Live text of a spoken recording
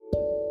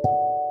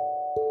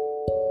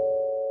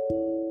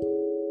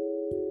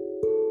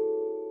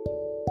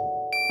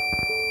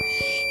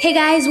Hey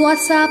guys,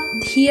 what's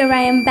up? Here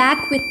I am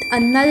back with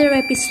another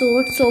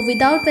episode. So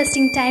without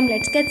wasting time,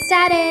 let's get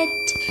started.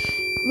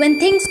 When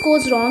things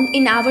goes wrong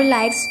in our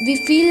lives, we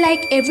feel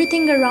like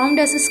everything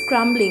around us is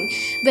crumbling.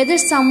 Whether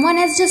someone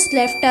has just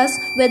left us,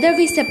 whether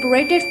we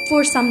separated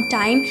for some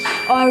time,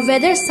 or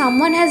whether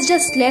someone has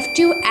just left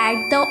you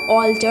at the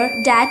altar,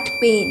 that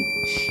pain,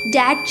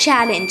 that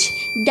challenge,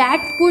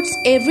 that puts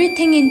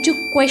everything into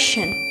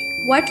question.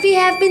 What we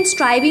have been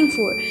striving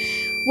for,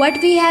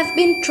 what we have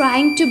been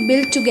trying to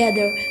build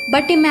together.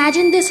 But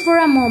imagine this for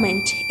a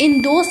moment.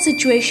 In those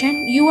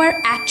situations, you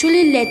are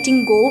actually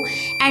letting go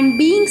and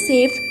being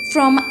saved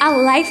from a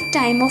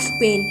lifetime of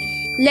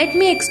pain. Let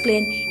me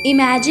explain.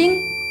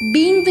 Imagine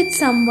being with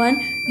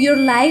someone your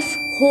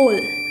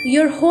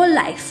whole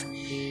life.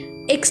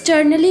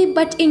 Externally,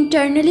 but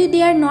internally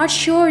they are not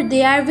sure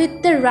they are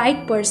with the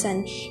right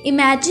person.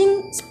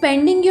 Imagine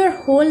spending your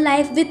whole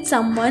life with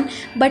someone,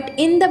 but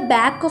in the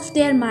back of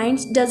their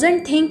minds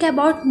doesn't think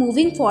about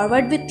moving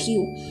forward with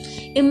you.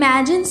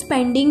 Imagine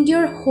spending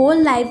your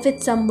whole life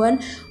with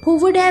someone who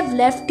would have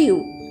left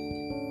you,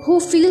 who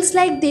feels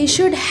like they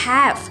should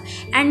have.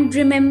 And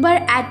remember,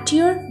 at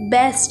your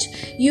best,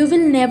 you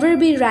will never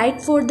be right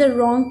for the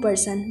wrong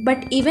person.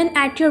 But even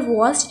at your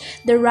worst,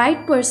 the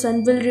right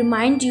person will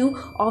remind you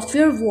of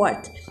your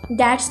worth.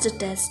 That's the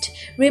test.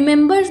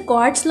 Remember,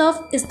 God's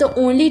love is the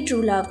only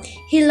true love.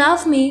 He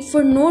loved me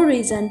for no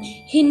reason.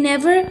 He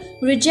never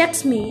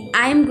rejects me.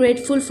 I am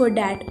grateful for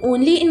that.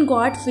 Only in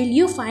God will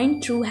you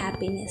find true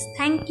happiness.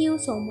 Thank you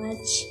so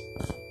much.